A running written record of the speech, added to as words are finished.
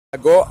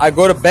I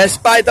go to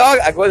Best Buy, dog.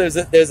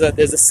 There's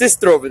a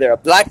sister over there,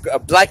 a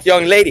black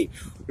young lady,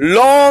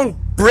 long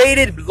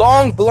braided,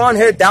 long blonde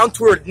hair down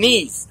to her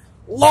knees,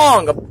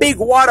 a big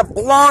wad of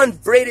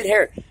blonde braided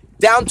hair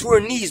down to her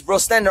knees, bro.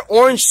 Standing there,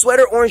 orange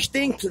sweater, orange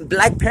thing,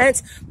 black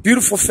pants,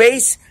 beautiful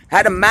face,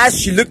 had a mask.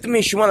 She looked at me,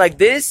 and she went like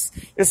this.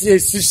 And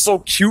she's so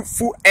cute,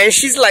 fool. And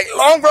she's like,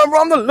 long, bro,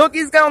 I'm the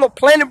luckiest guy on the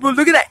planet, bro.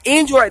 Look at that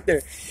angel right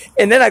there.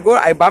 And then I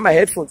buy my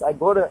headphones. I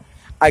go to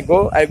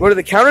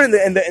the counter,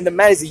 and the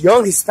man is a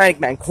young Hispanic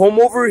man. Comb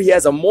over, he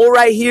has a mole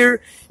right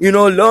here,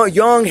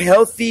 young,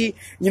 healthy,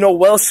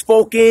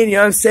 well-spoken, you know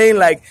what I'm saying?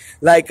 Like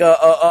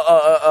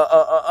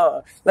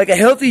a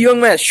healthy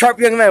young man, sharp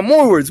young man.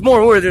 More words.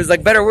 There's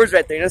like better words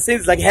right there, you know what I'm saying?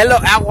 It's like, hello,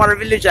 Atwater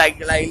Village,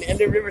 like in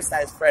the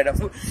Riverside spread.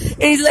 And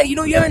he's like,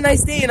 you have a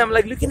nice day. And I'm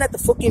like looking at the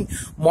fucking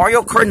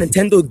Mario Kart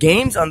Nintendo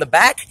games on the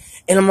back,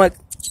 and I'm like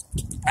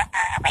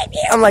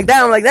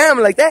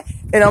that.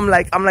 And I'm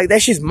like,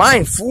 that shit's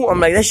mine, fool.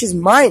 I'm like, that shit's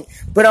mine.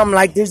 But I'm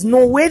like, there's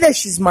no way that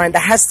shit's mine.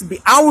 That has to be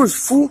ours,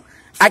 fool.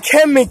 I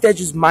can't make that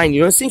just mine.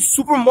 You know what I'm saying?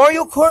 Super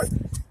Mario Kart,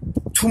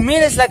 to me,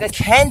 it's like a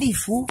candy,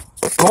 fool.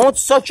 Don't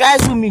such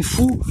as with me,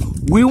 fool.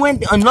 We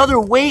went another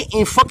way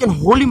in fucking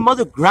holy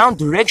mother ground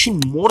direction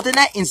more than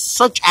that, in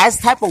such as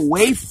type of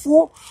way,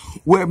 fool.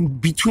 Where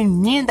between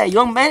me and that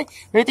young man,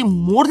 everything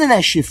more than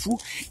that shit,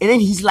 fool. And then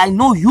he's like,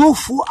 no, you,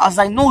 fool. I was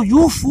like, no,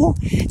 you, fool.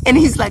 And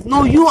he's like,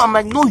 no, you. I'm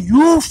like, no,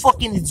 you,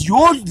 fucking, it's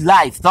your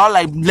life, dog.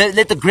 Like,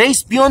 let the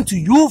grace be unto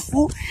you,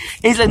 fool.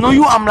 And he's like, no,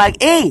 you. I'm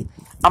like, hey.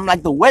 I'm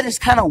like, the weather's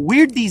kind of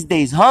weird these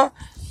days, huh?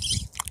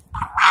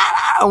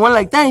 I went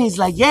like that, and he's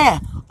like, yeah.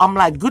 I'm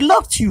like, good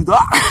luck to you,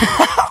 dog.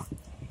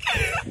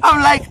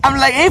 I'm like,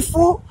 hey,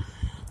 fool.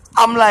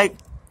 I'm like,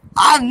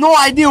 I have no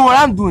idea what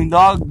I'm doing,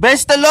 dog.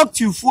 Best of luck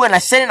to you, fool. And I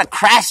said in a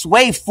crass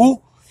way, fool. You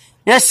know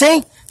what I'm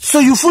saying? So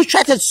you fool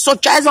tried to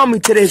such as on me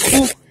today,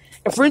 fool.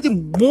 And for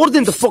anything more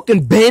than the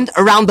fucking bend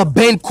around the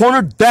bend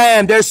corner,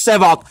 damn, there's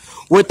Sevak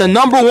with the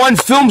 #1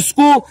 film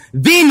school,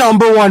 the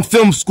 #1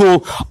 film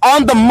school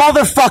on the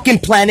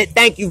motherfucking planet.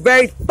 Thank you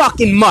very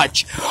fucking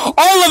much.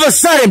 All of a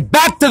sudden,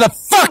 back to the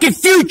fucking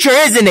future,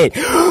 isn't it?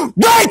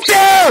 Right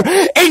there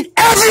in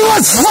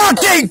everyone's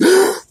fucking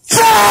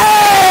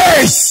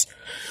face!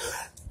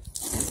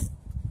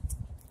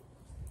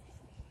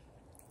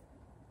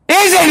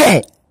 Isn't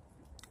it?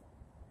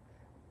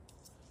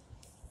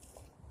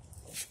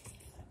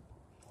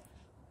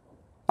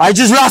 I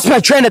just lost my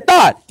train of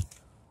thought.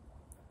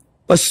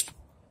 But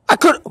I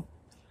could,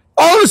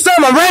 all of a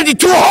sudden I'm ready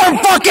to harm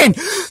fucking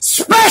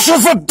special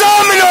from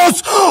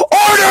Domino's.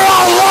 Order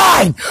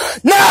online.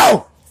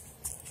 Now.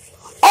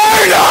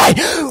 Aren't I?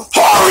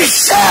 Holy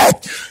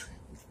shit.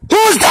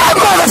 Who's that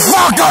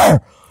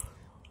motherfucker?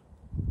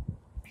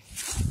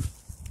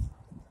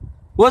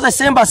 What was I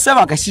saying about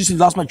Sevak? I seriously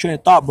lost my train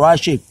of thought, bro. That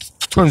shit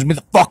turns me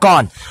the fuck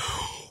on.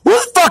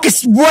 What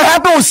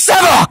happened with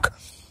Sevak?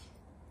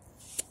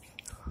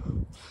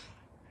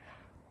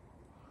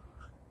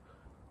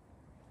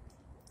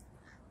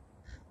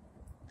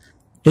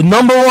 The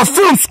 #1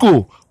 film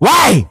school.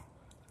 Why?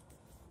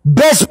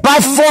 Best by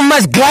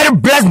formats, glider,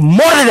 blast,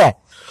 more than that.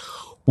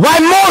 Why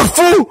more,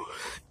 fool?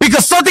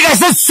 Because something I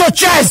said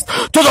such as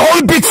to the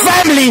whole big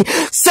family,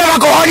 Sevak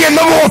Ohanian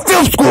 #1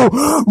 film school,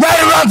 right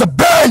around the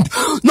bend,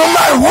 no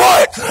matter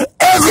what,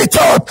 every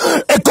time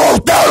it goes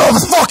down on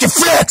the fucking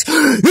flex.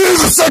 You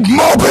even said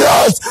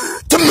mobilize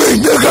to me,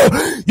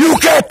 nigga. You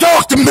can't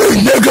talk to me,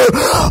 nigga.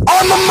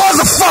 I'm a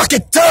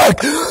motherfucking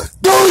tank.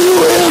 Do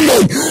you hear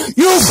me?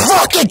 You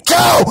fucking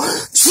cow.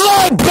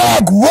 Slide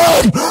back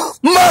one,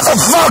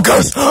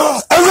 motherfuckers.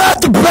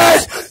 Around the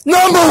bend,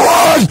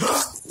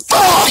 #1.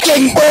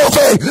 Fucking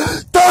movie!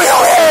 Do you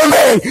hear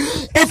me?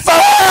 If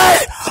I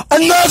had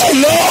another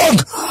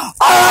leg,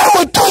 I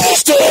would do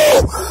this to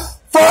you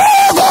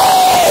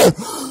forever!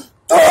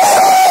 Do you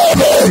hear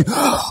me?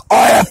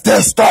 I have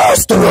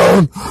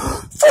testosterone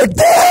for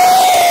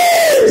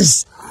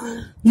days!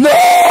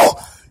 No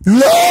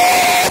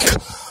leg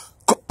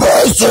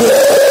capacity!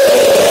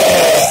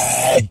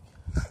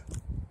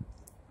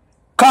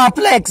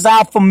 Complex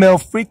alpha male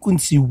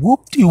frequency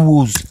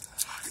whoop-de-woos.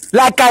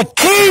 Like I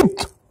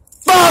keep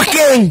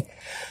fucking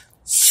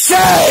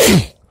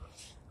say!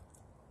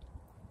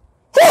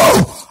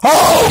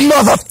 Oh,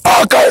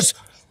 motherfuckers!